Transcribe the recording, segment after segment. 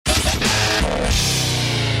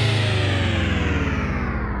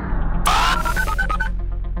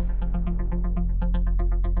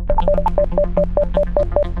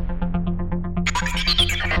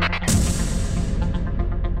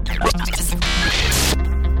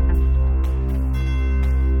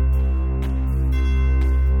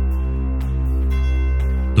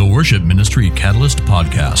Worship Ministry Catalyst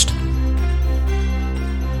podcast.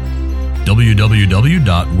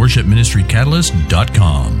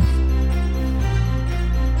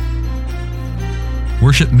 www.worshipministrycatalyst.com.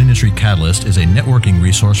 Worship Ministry Catalyst is a networking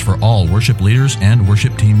resource for all worship leaders and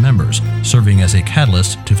worship team members, serving as a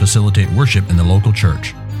catalyst to facilitate worship in the local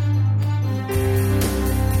church.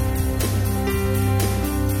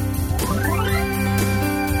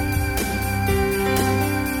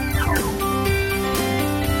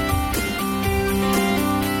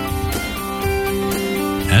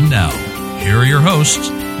 And now, here are your hosts,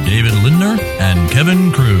 David Lindner and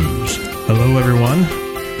Kevin Cruz. Hello, everyone.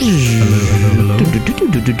 Hello.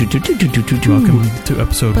 Welcome to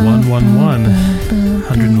episode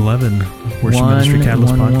 111, Worship Ministry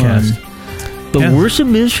Catalyst podcast. The Worship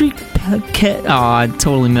Ministry Catalyst. Oh, I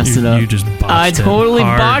totally messed it up. You just botched it. I totally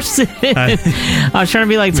botched it. I was trying to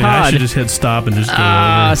be like Todd. I should just hit stop and just go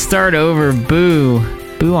over. Start over. Boo.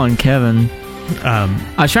 Boo on Kevin. I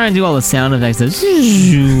was trying to do all the sound effects.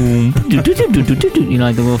 You know,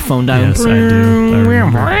 like the little phone dial. Yes, I do. I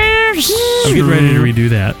remember. I'm getting ready to redo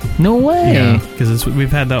that. No way. Yeah, because we've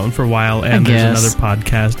had that one for a while, and there's another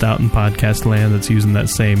podcast out in podcast land that's using that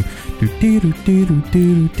same. So we're gonna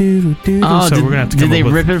have to. Did they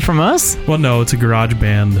rip it from us? Well, no, it's a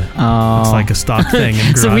GarageBand. Oh, it's like a stock thing in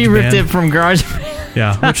GarageBand. So we ripped it from GarageBand.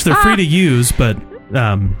 Yeah, which they're free to use, but.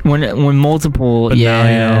 When multiple, but now,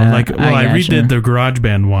 you know, like, well, I redid the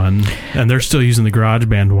GarageBand one, and they're still using the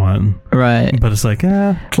GarageBand one, right? But it's like,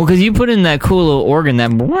 well, because you put in that cool little organ,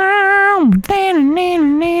 that so.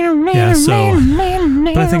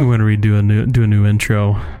 But I think we're gonna do a new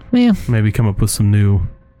intro. Yeah, maybe come up with some new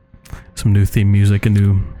theme music and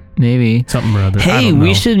new. Maybe something or other. Hey,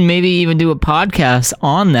 we should maybe even do a podcast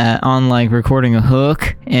on that, on like recording a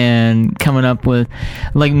hook and coming up with,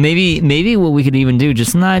 like, maybe what we could even do,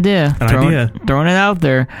 just an idea, throwing it out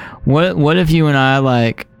there. What if you and I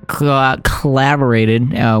like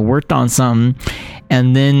collaborated, worked on something,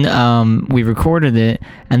 and then we recorded it,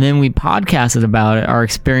 and then we podcasted about it, our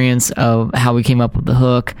experience of how we came up with the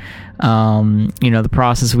hook, the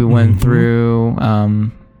process we went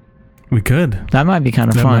through. We could. That might be kind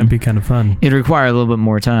of fun. That might be kind of fun. It'd require a little bit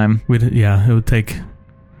more time. It'd be a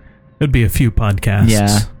few podcasts.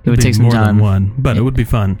 Yeah, it would take some more time. Than one, but it would be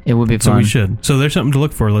fun. It would be fun. So we should. So there's something to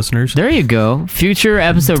look for, listeners. There you go. Future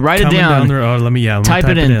episode. Write it down. Let me type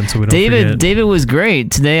it in so we don't forget. David was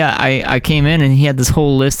great. Today I came in and he had this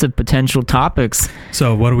whole list of potential topics.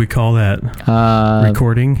 So what do we call that?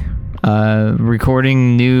 Recording?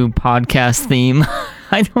 Recording new podcast theme.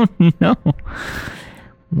 I don't know.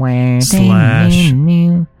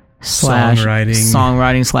 Songwriting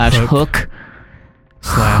 /hook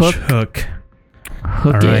 /hook.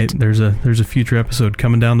 All right, there's a future episode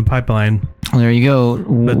coming down the pipeline. There you go.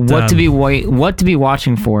 But, what to be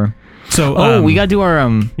watching for? So we got to do our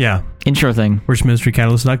intro thing.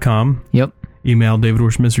 worshipministrycatalyst.com. Yep. Email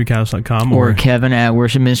david@worshipministrycatalyst.com or Kevin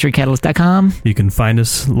 @worshipministrycatalyst.com. You can find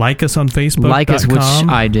us, like us on Facebook. Like us, which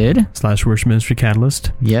I did.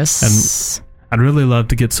 /worshipministrycatalyst. Yes. And I'd really love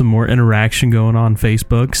to get some more interaction going on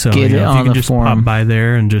Facebook. So if you can just pop by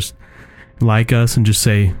there and just like us and just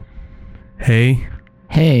say, hey.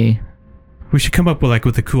 We should come up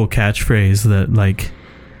with a cool catchphrase that, like,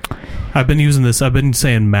 I've been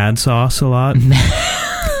saying mad sauce a lot.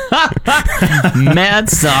 Mad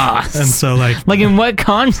sauce. And so like in what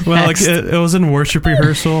context? Well, like it was in worship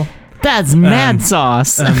rehearsal. That's mad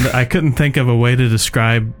sauce. And I couldn't think of a way to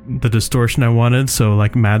describe the distortion I wanted, so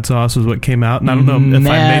like mad sauce was what came out. And I don't know if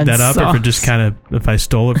I made that up or if it just if I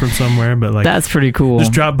stole it from somewhere, but like that's pretty cool.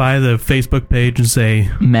 Just drop by the Facebook page and say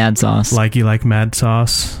mad sauce. Like you like mad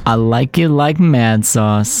sauce. I like you like mad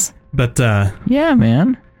sauce. But yeah,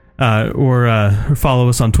 man. Or follow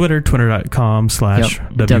us on Twitter,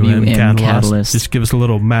 twitter.com/WMCatalyst. Just give us a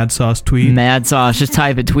little mad sauce tweet. Mad sauce, just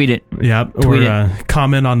type it, tweet it. Yeah,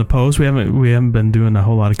 comment on the post. We haven't been doing a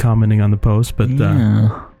whole lot of commenting on the post, but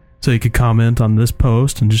so you could comment on this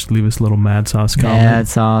post and just leave us a little mad sauce comment. Mad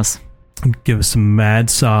sauce. Give us some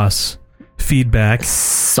mad sauce feedback.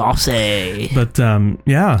 Saucy. But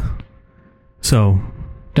yeah. So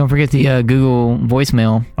don't forget the Google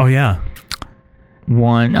voicemail. Oh yeah.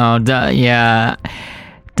 Don't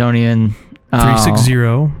even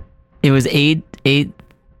 360. It was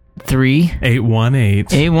 818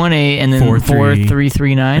 and then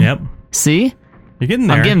 4339. Yep. See, you're getting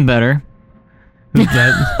there. I'm getting better.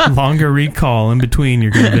 That longer recall in between,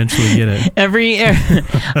 you're gonna eventually get it.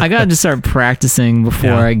 I gotta just start practicing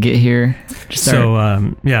before I get here.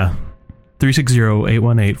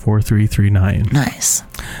 360-818-4339. Nice.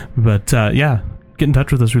 But get in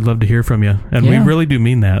touch with us. We'd love to hear from you, and we really do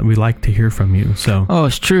mean that. We like to hear from you. So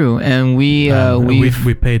it's true, and we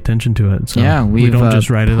pay attention to it. So we don't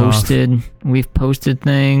just write it off. We've posted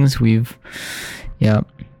things. Pretty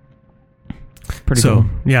cool.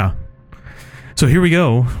 Yeah. So here we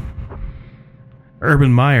go.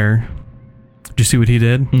 Urban Meyer. Did you see what he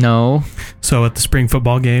did? No. So at the spring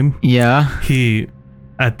football game, he,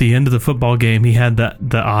 at the end of the football game, he had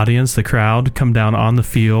the audience, the crowd, come down on the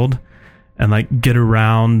field and like get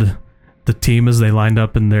around the team as they lined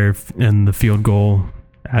up in the field goal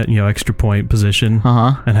at extra point position,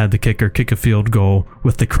 and had the kicker kick a field goal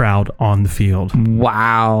with the crowd on the field.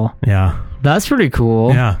 Wow. Yeah. That's pretty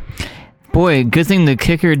cool. Yeah. Boy, good thing the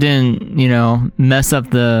kicker didn't, mess up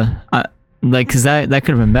the because that could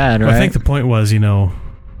have been bad, right? Well, I think the point was,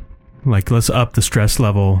 let's up the stress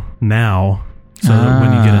level now, so that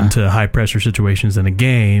when you get into high pressure situations in a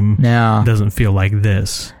game, it doesn't feel like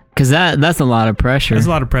this. Because that's a lot of pressure. That's a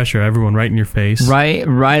lot of pressure. Everyone right in your face. Right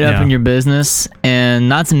up in your business. And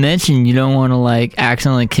not to mention, you don't want to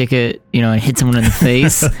accidentally kick it, and hit someone in the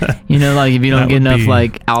face. If you don't get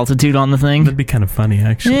enough altitude on the thing. That'd be kind of funny,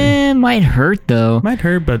 actually. It might hurt though. Might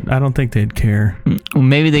hurt, but I don't think they'd care. Well,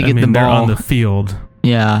 maybe they get the ball. They're on the field.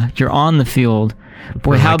 Yeah, you're on the field.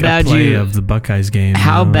 Boy, how bad of the Buckeyes game.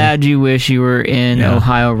 How bad you wish you were in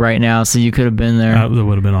Ohio right now, so you could have been there. That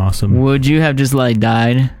would have been awesome. Would you have just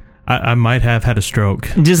died? I might have had a stroke.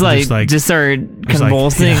 Just started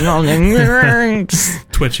convulsing.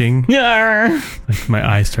 Twitching.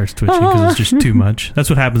 My eye starts twitching because it's just too much. That's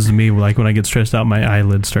what happens to me. When I get stressed out, my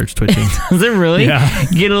eyelid starts twitching. Does it really? Yeah.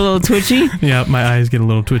 Get a little twitchy? Yeah, my eyes get a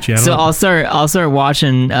little twitchy. I'll start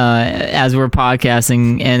watching as we're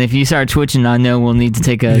podcasting, and if you start twitching, I know we'll need to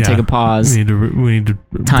take a pause. We need to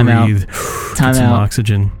time breathe. Time some out.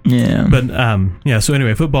 Oxygen. Yeah. But so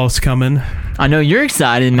anyway, football's coming. I know you're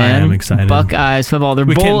excited, man. I am excited. Buckeyes football.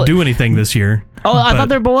 We can't do anything this year. Oh, I thought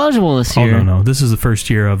they're bowl eligible this year. Oh, no. This is the first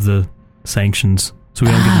year of the sanctions, so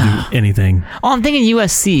we don't get to do anything. Oh, I'm thinking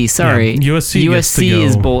USC. Sorry. Yeah, USC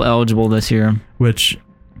is bowl eligible this year. Which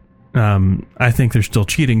I think they're still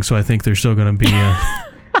cheating, so I think they're still going to be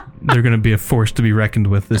they're going to be a force to be reckoned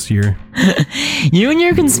with this year. You and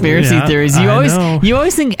your conspiracy theories. You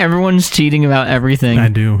always think everyone's cheating about everything. I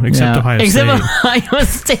do, except Ohio State. Except Ohio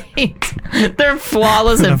State. They're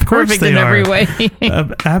flawless and perfect in every way.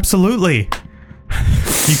 Absolutely.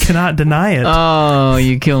 You cannot deny it. Oh,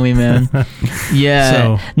 you kill me, man.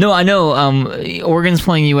 Yeah. No, I know. Oregon's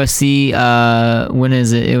playing USC. When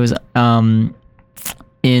is it? It was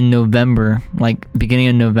in November, beginning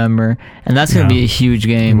of November, and that's going to be a huge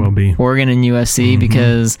game. It will be. Oregon and USC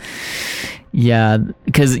because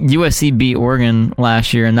USC beat Oregon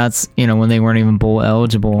last year, and that's when they weren't even bowl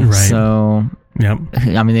eligible. Right. So yep.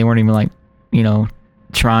 I mean, they weren't even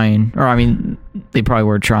trying, or they probably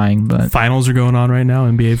were trying, but finals are going on right now.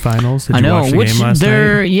 NBA finals. Did you watch the game last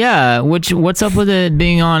night? Yeah. What's up with it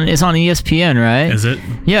being on? It's on ESPN, right? Is it?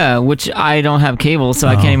 Yeah. Which I don't have cable, so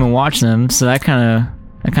I can't even watch them. So that kind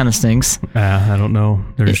of stinks. I don't know.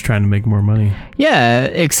 They're just trying to make more money. Yeah,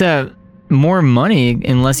 except more money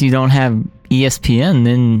unless you don't have ESPN,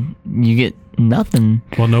 then you get nothing.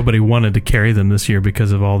 Well, nobody wanted to carry them this year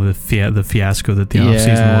because of all the fiasco that the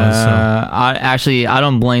offseason was. So. I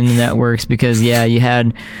don't blame the networks because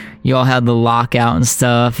you all had the lockout and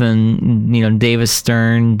stuff, and Davis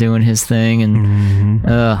Stern doing his thing, and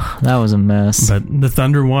that was a mess. But the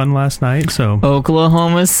Thunder won last night, so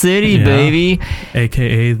Oklahoma City, baby,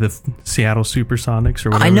 aka the Seattle Supersonics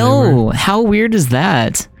or whatever. I know. How weird is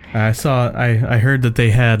that? I heard that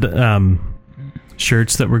they had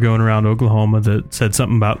shirts that were going around Oklahoma that said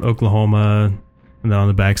something about Oklahoma, and then on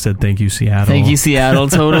the back said, "Thank you, Seattle." Thank you, Seattle.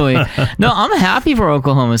 Totally. No, I'm happy for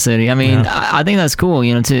Oklahoma City. I mean, I think that's cool.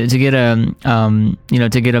 To get a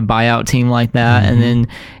to get a buyout team like that, and then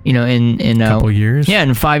in a couple years,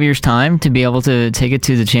 in 5 years' time, to be able to take it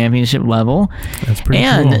to the championship level. That's pretty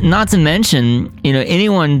cool. And not to mention,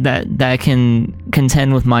 anyone that can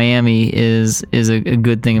contend with Miami is a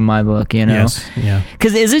good thing in my book. Yes. Yeah.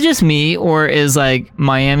 Because is it just me, or is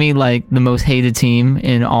Miami the most hated team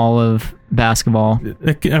in all of basketball?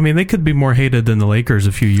 I mean, they could be more hated than the Lakers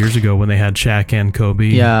a few years ago when they had Shaq and Kobe.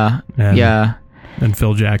 Yeah, and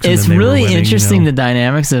Phil Jackson. It's really interesting, the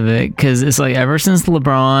dynamics of it, because it's ever since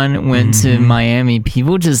LeBron went to Miami,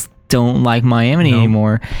 people just don't like Miami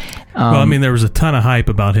anymore. Well, I mean, there was a ton of hype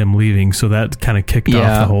about him leaving, so that kind of kicked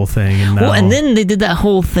off the whole thing. And now, and then they did that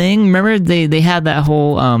whole thing. Remember, they had that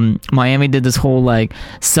whole Miami did this whole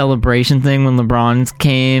celebration thing when LeBron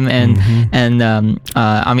came, and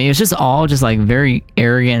I mean, it was just all very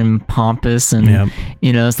arrogant and pompous, and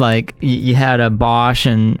it's you had a Bosch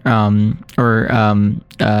and or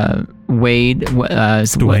Wade,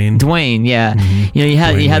 Dwayne, yeah. Mm-hmm. You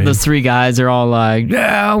know, you had those three guys. They're all like,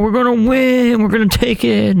 yeah, we're gonna win, we're gonna take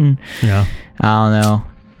it. And yeah, I don't know.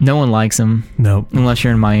 No one likes them. Nope. Unless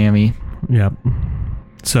you're in Miami. Yep.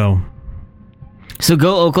 So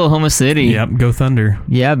go Oklahoma City. Yep. Go Thunder.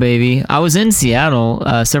 Yeah, baby. I was in Seattle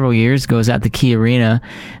several years ago. I was at the Key Arena,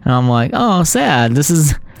 and I'm like, oh, sad. This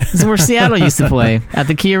is where Seattle used to play, at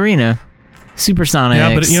the Key Arena. Supersonics.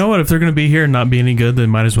 Yeah, but you know what? If they're going to be here and not be any good, they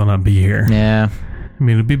might as well not be here. Yeah. I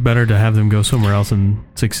mean, it'd be better to have them go somewhere else and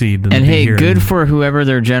succeed than and be hey, here. Good for whoever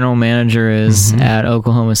their general manager is at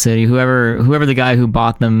Oklahoma City. Whoever the guy who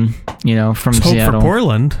bought them, you know, from Seattle. Hope for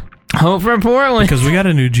Portland. Hope for Portland, because we got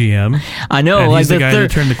a new GM. I know, and he's the guy who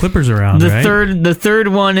turned the Clippers around. The third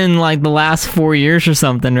one in like the last 4 years or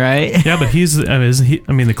something, right? Yeah, but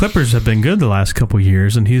the Clippers have been good the last couple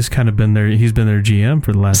years, and he's kind of been their GM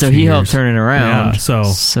for the last. So few he years. helped turn it around.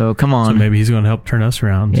 Yeah, so come on. So maybe he's going to help turn us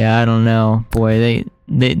around. Yeah, I don't know. Boy,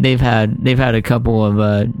 they've had a couple of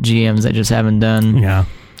GMs that just haven't done. Yeah.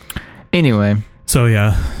 Anyway. So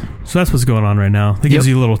that's what's going on right now. It gives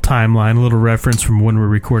you a little timeline, a little reference from when we're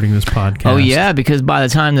recording this podcast. Oh yeah, because by the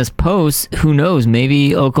time this posts, who knows?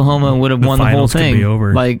 Maybe Oklahoma would have won the whole thing. Could be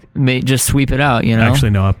over. Like, just sweep it out. You know.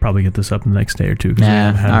 Actually, no. I'll probably get this up the next day or two because we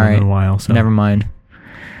haven't had it in a while. So never mind.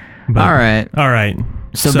 But, all right.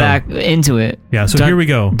 So back into it. Yeah, so here we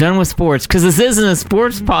go. Done with sports, because this isn't a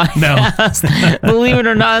sports podcast. No. Believe it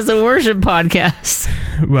or not, it's a worship podcast.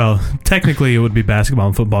 Well, technically it would be basketball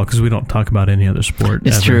and football because we don't talk about any other sport.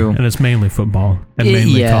 It's true. And it's mainly football and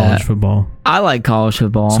mainly college football. I like college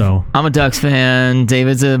football. So I'm a Ducks fan.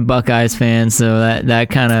 David's a Buckeyes fan, so that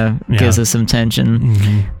kind of gives us some tension.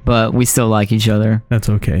 Mm-hmm. But we still like each other. That's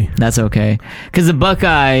okay. Because the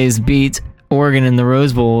Buckeyes beat Oregon in the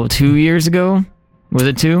Rose Bowl 2 years ago. Was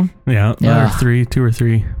it 2? Yeah. Or 3, 2 or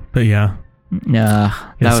 3. But yeah. That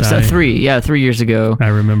was 3. Yeah, 3 years ago. I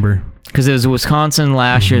remember. Because it was Wisconsin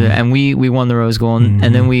last year, and we won the Rose Bowl, and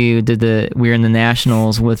then we were in the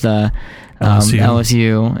Nationals with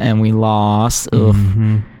LSU, and we lost.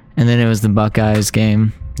 Mm-hmm. And then it was the Buckeyes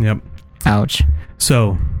game. Yep. Ouch.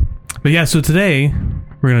 So today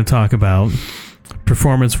we're going to talk about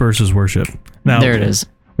performance versus worship. Now, there it is.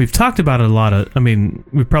 We've talked about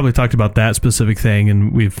we've probably talked about that specific thing,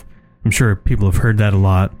 and I'm sure people have heard that a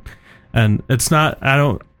lot. And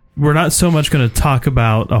we're not so much going to talk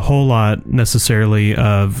about a whole lot necessarily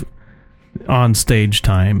of on stage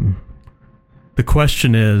time. The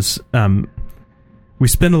question is, we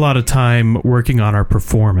spend a lot of time working on our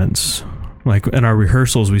performance. Like in our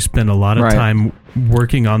rehearsals, we spend a lot of time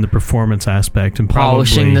working on the performance aspect, and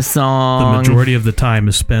polishing the song. The majority of the time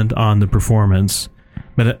is spent on the performance.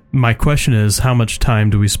 But my question is, how much time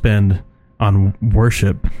do we spend on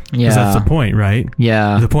worship? Because that's the point, right?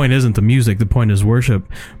 Yeah. The point isn't the music. The point is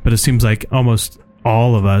worship. But it seems like almost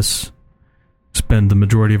all of us spend the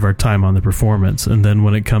majority of our time on the performance. And then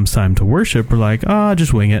when it comes time to worship, we're like,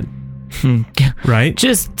 just wing it. Right?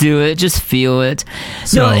 Just do it. Just feel it.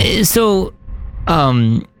 I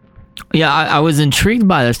was intrigued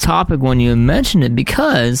by this topic when you mentioned it,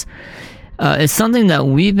 because it's something that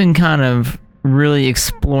we've been kind of really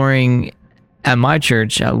exploring at my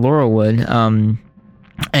church at Laurelwood,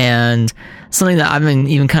 and something that I've been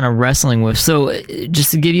even kind of wrestling with. So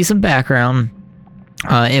just to give you some background,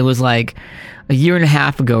 it was like a year and a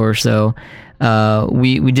half ago or so,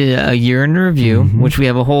 we did a year in review, which we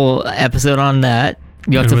have a whole episode on that.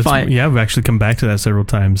 You have to find. Yeah, we've actually come back to that several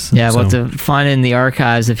times. Yeah, we'll have to find it in the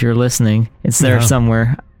archives if you're listening. It's there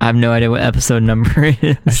somewhere. I have no idea what episode number it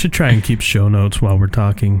is. I should try and keep show notes while we're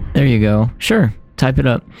talking. There you go. Sure. Type it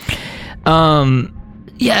up.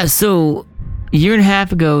 So a year and a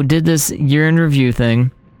half ago, did this year in review thing.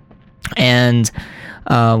 And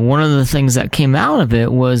one of the things that came out of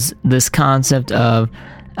it was this concept of,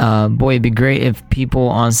 it'd be great if people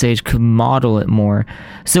on stage could model it more.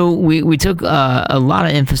 So we took a lot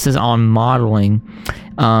of emphasis on modeling.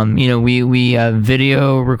 We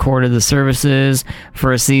video recorded the services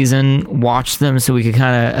for a season, watched them so we could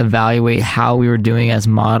kind of evaluate how we were doing as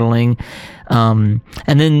modeling. And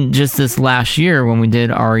then just this last year when we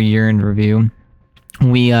did our year in review,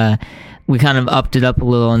 we kind of upped it up a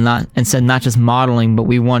little and said not just modeling, but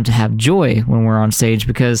we want to have joy when we're on stage,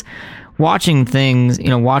 because watching things,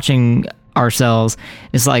 watching ourselves,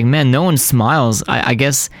 it's like, man, no one smiles. I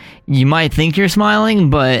guess you might think you're smiling,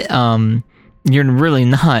 but you're really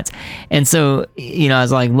not. And so, I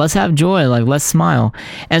was like, let's have joy, like let's smile.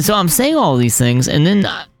 And so I'm saying all these things, and then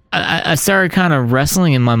I started kind of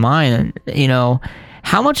wrestling in my mind,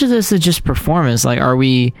 how much of this is just performance? Like, are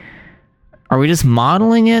we just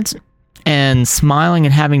modeling it, and smiling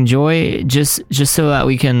and having joy just so that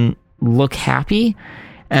we can look happy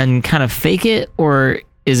and kind of fake it, or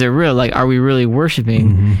is it real? Like, are we really worshiping?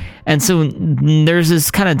 Mm-hmm. And so there's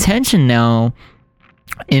this kind of tension now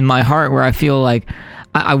in my heart where I feel like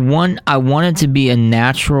I want it to be a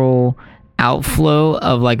natural outflow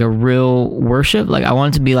of like a real worship. Like, I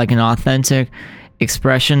want it to be like an authentic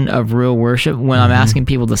expression of real worship when I'm asking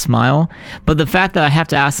people to smile. But the fact that I have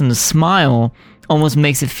to ask them to smile almost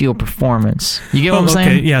makes it feel performance. You get what I'm saying?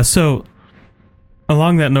 Okay, yeah. So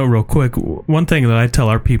along that note, real quick, one thing that I tell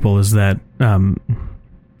our people is that when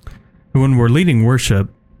we're leading worship,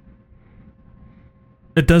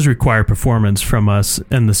 it does require performance from us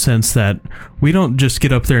in the sense that we don't just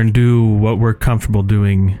get up there and do what we're comfortable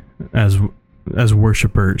doing as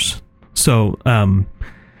worshipers. So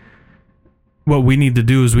what we need to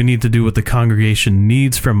do is we need to do what the congregation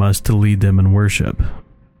needs from us to lead them in worship.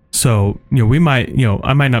 So,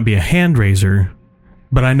 I might not be a hand raiser,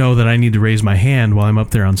 but I know that I need to raise my hand while I'm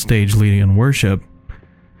up there on stage leading in worship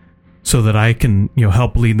so that I can,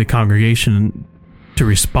 help lead the congregation to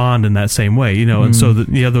respond in that same way, and so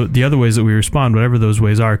the other ways that we respond, whatever those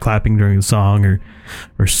ways are, clapping during the song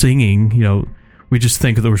or singing, we just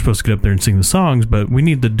think that we're supposed to get up there and sing the songs, but we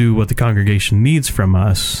need to do what the congregation needs from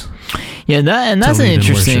us. Yeah, that's an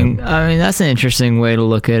interesting. That's an interesting way to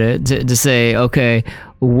look at it. To say, okay,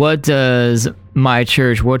 what does my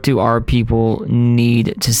church, what do our people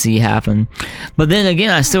need to see happen? But then again,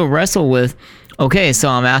 I still wrestle with, okay, so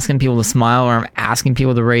I'm asking people to smile, or I'm asking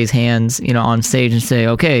people to raise hands, on stage and say,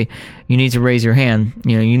 okay, you need to raise your hand,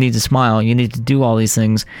 you need to smile, you need to do all these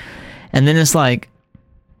things. And then it's like,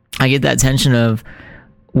 I get that tension of,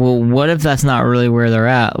 well, what if that's not really where they're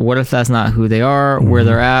at? What if that's not who they are, where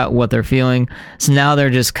they're at, what they're feeling? So now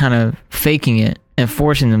they're just kind of faking it and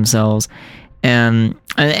forcing themselves. And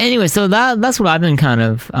anyway, so that's what I've been kind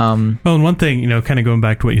of... Well, and one thing, kind of going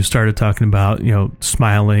back to what you started talking about,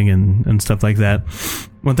 smiling and stuff like that.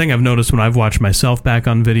 One thing I've noticed when I've watched myself back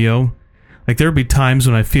on video, like there'll be times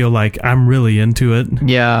when I feel like I'm really into it.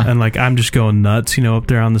 Yeah. And like I'm just going nuts, up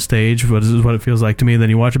there on the stage. What it feels like to me. Then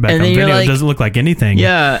you watch it back on video, like, it doesn't look like anything.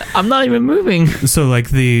 Yeah, I'm not even moving. So like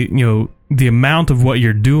the amount of what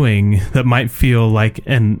you're doing that might feel like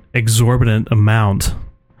an exorbitant amount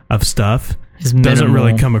of stuff doesn't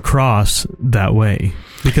really come across that way,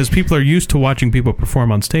 because people are used to watching people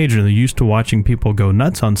perform on stage, and they're used to watching people go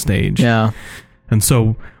nuts on stage. Yeah. And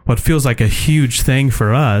so what feels like a huge thing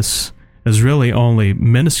for us is really only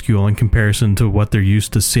minuscule in comparison to what they're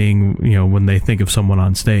used to seeing, when they think of someone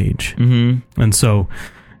on stage. Mm-hmm. And so,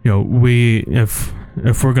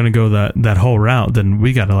 if we're going to go that whole route, then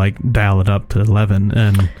we got to like dial it up to 11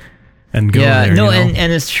 and go there. Yeah, no,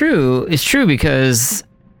 and it's true. It's true because,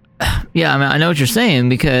 yeah, I know what you're saying,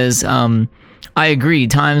 because I agree.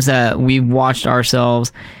 Times that we've watched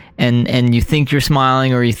ourselves and you think you're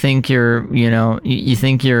smiling, or you think you're, you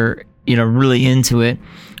think you're, really into it.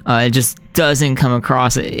 It just doesn't come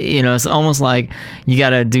across. It's almost like you got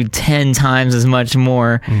to do 10 times as much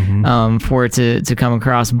more for it to come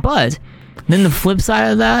across. But then the flip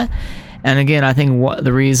side of that, and again, I think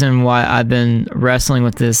the reason why I've been wrestling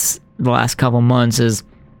with this the last couple months is,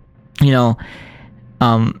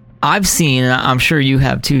 I've seen, and I'm sure you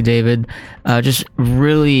have too, David, just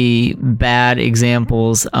really bad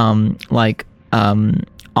examples, like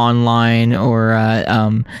online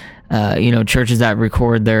or churches that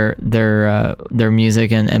record their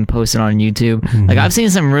music and post it on YouTube. Mm-hmm. Like I've seen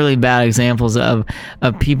some really bad examples of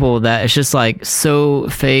people that it's just like so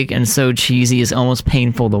fake and so cheesy, it's almost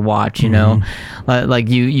painful to watch. Like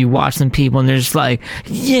you watch some people and they're just like,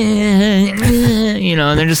 yeah, and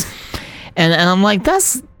they're just, and I'm like,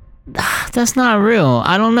 that's not real.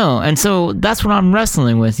 I don't know. And so that's what I'm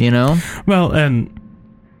wrestling with, Well, and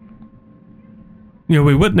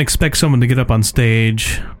we wouldn't expect someone to get up on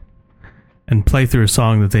stage and play through a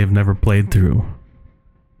song that they've never played through.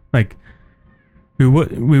 Like, we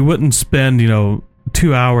wouldn't spend,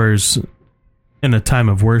 2 hours in a time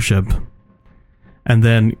of worship and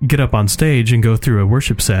then get up on stage and go through a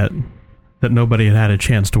worship set that nobody had a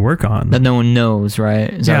chance to work on. That no one knows,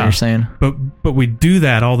 right? Is that what you're saying? But we do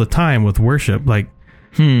that all the time with worship. Like,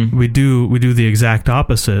 we do the exact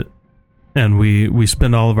opposite, and we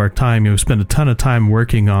spend all of our time, we spend a ton of time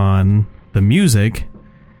working on the music,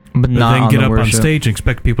 but then get up on stage and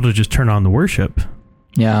expect people to just turn on the worship.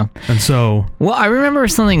 Yeah. And so... Well, I remember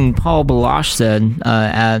something Paul Baloche said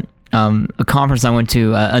at a conference I went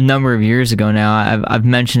to a number of years ago now. I've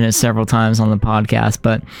mentioned it several times on the podcast,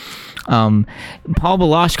 but Paul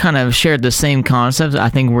Baloche kind of shared the same concept, I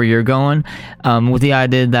think, where you're going, with the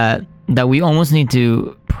idea that that we almost need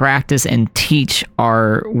to practice and teach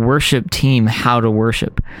our worship team how to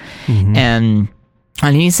worship. And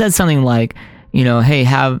he said something like, hey,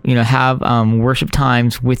 have worship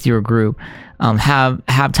times with your group.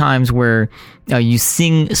 Have times where you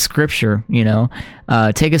sing scripture,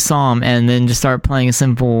 take a psalm and then just start playing a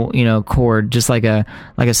simple, chord, just like a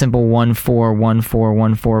simple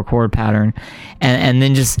 1-4-1-4-1-4 chord pattern, and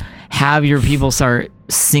then just have your people start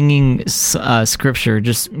singing scripture,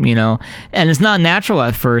 just and it's not natural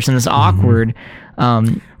at first and it's awkward.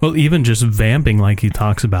 Well, even just vamping like he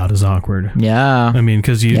talks about is awkward. Yeah. I mean,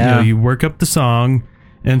 because you work up the song,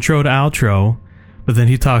 intro to outro, but then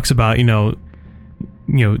he talks about,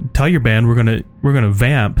 tell your band we're gonna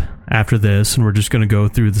vamp after this, and we're just gonna go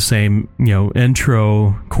through the same,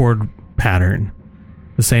 intro chord pattern,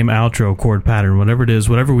 the same outro chord pattern, whatever it is,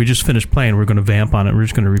 whatever we just finished playing, we're gonna vamp on it. We're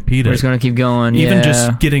just gonna repeat it. We're just gonna keep going. Even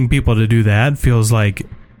just getting people to do that feels like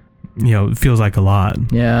a lot.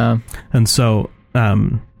 Yeah. And so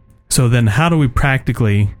then how do we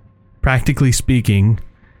practically speaking,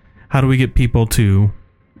 how do we get people to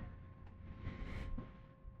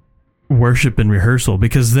worship in rehearsal?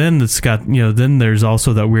 Because then it's got, then there's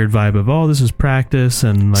also that weird vibe of, this is practice,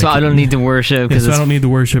 and like, so I don't need to worship. So I don't need to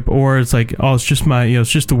worship, or it's like, it's just it's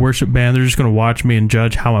just a worship band. They're just going to watch me and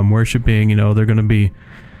judge how I'm worshiping. They're going to be,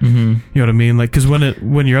 you know what I mean? Like, because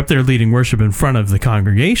when you're up there leading worship in front of the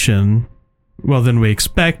congregation, well, then we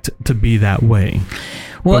expect to be that way.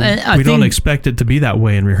 Well, and we don't expect it to be that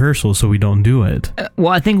way in rehearsal, so we don't do it.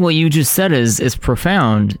 Well, I think what you just said is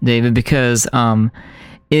profound, David, because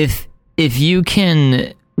if you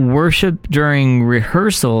can worship during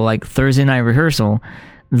rehearsal, like Thursday night rehearsal,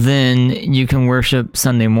 then you can worship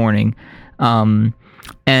Sunday morning. And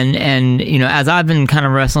as I've been kind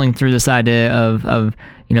of wrestling through this idea of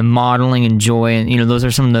modeling and joy, and those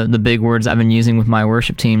are some of the big words I've been using with my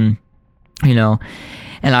worship team,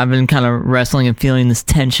 and I've been kind of wrestling and feeling this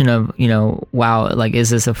tension of, wow, like,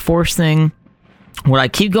 is this a forced thing? What I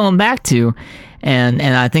keep going back to, and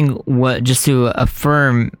I think just to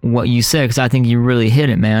affirm what you said, because I think you really hit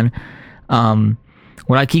it, man.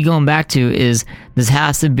 What I keep going back to is this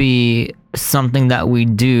has to be something that we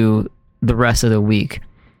do the rest of the week.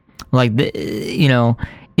 Like,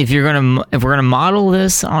 if we're gonna model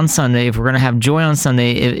this on Sunday, if we're gonna have joy on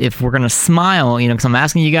Sunday, if we're gonna smile, because I'm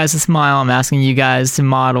asking you guys to smile, I'm asking you guys to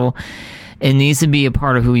model, it needs to be a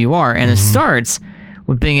part of who you are, and it starts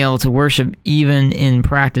with being able to worship even in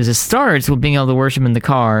practice. It starts with being able to worship in the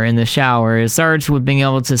car, in the shower. It starts with being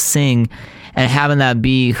able to sing and having that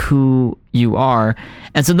be who you are.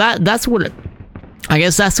 And so that's what, I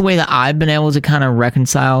guess that's the way that I've been able to kind of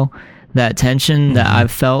reconcile that tension that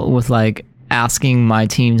I've felt with, like, asking my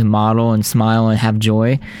team to model and smile and have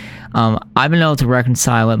joy. I've been able to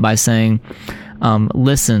reconcile it by saying,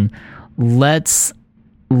 listen, let's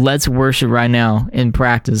worship right now in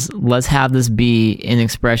practice. Let's have this be in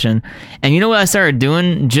expression. And you know what I started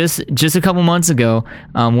doing just a couple months ago,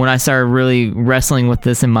 when I started really wrestling with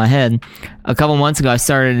this in my head. A couple months ago, I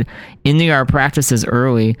started ending our practices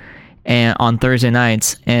early and on Thursday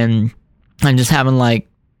nights, and I'm just having like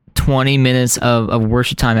 20 minutes of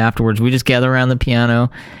worship time afterwards. We just gather around the piano,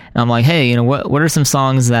 and I'm like, hey, what are some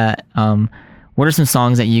songs that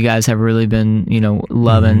you guys have really been,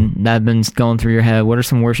 loving, that have been going through your head? What are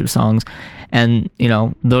some worship songs? And,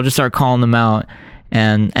 they'll just start calling them out,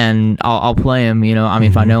 and I'll play them,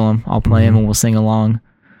 if I know them, I'll play them and we'll sing along.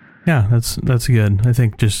 Yeah, that's good. I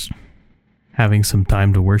think just having some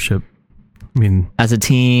time to worship, as a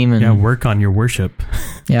team, and work on your worship.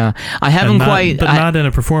 Yeah, I haven't not in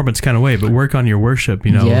a performance kind of way, but work on your worship.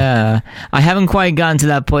 Yeah, I haven't quite gotten to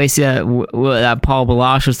that place yet that Paul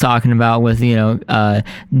Balash was talking about with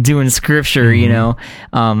doing scripture.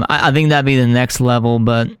 I think that'd be the next level.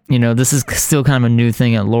 But this is still kind of a new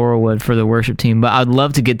thing at Laurelwood for the worship team. But I'd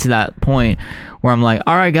love to get to that point where I'm like,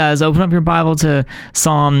 all right, guys, open up your Bible to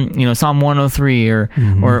Psalm 103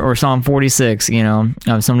 or Psalm 46. Some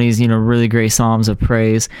of these some really great psalms of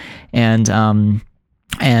praise, and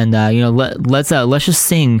let's just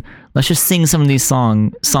sing some of these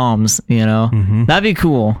psalms. That'd be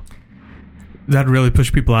cool. That really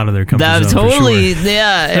push people out of their comfort zone. Totally, for sure.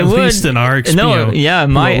 Yeah. At least in our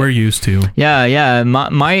experience, what we're used to. Yeah.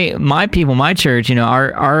 My people, my church,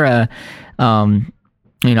 our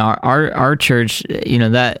church, it'd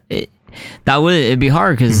be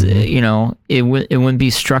hard because it wouldn't be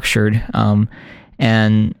structured.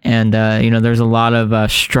 And there's a lot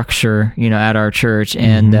of structure, at our church,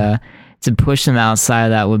 and to push them outside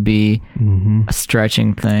of that would be a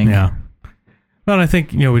stretching thing. Yeah. Well, I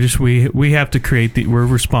think we have to create we're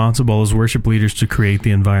responsible as worship leaders to create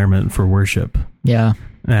the environment for worship. Yeah.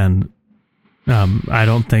 And I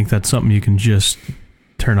don't think that's something you can just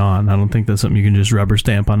turn on. I don't think that's something you can just rubber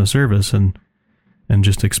stamp on a service and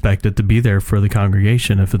just expect it to be there for the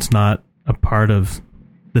congregation. If it's not a part of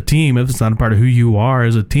the team, if it's not a part of who you are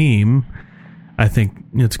as a team, I think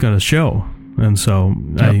it's going to show. And so,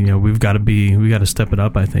 we've got to step it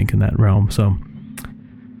up, I think, in that realm. So,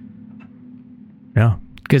 yeah.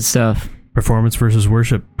 Good stuff. Performance versus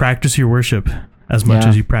worship. Practice your worship as much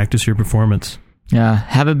as you practice your performance. Yeah.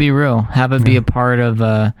 Have it be real. Have it be a part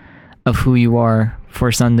of who you are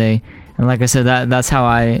for Sunday. And like I said, that's how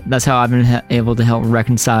I've been able to help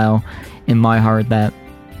reconcile in my heart that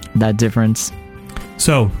difference.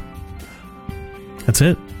 So, that's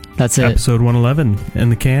it. That's it. Episode 111 in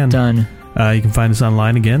the can. Done. You can find us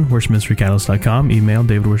online again, worshipministrycatalyst.com. Email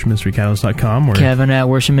david@worshipministrycatalyst.com. Or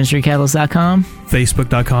Kevin@worshipministrycatalyst.com.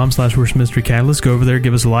 Facebook.com/worshipministrycatalyst. Go over there,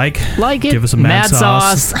 give us a like. Like it. Give us a mad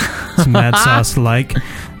sauce. Some mad sauce to like.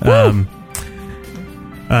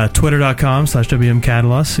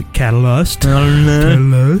 Twitter.com/WMCatalyst. Catalyst.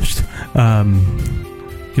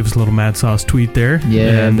 Give us a little mad sauce tweet there.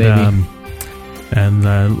 Yeah, baby. And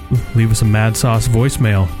leave us a mad sauce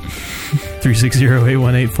voicemail.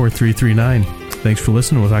 360-818-4339. Thanks for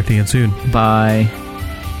listening. We'll talk to you again soon. Bye.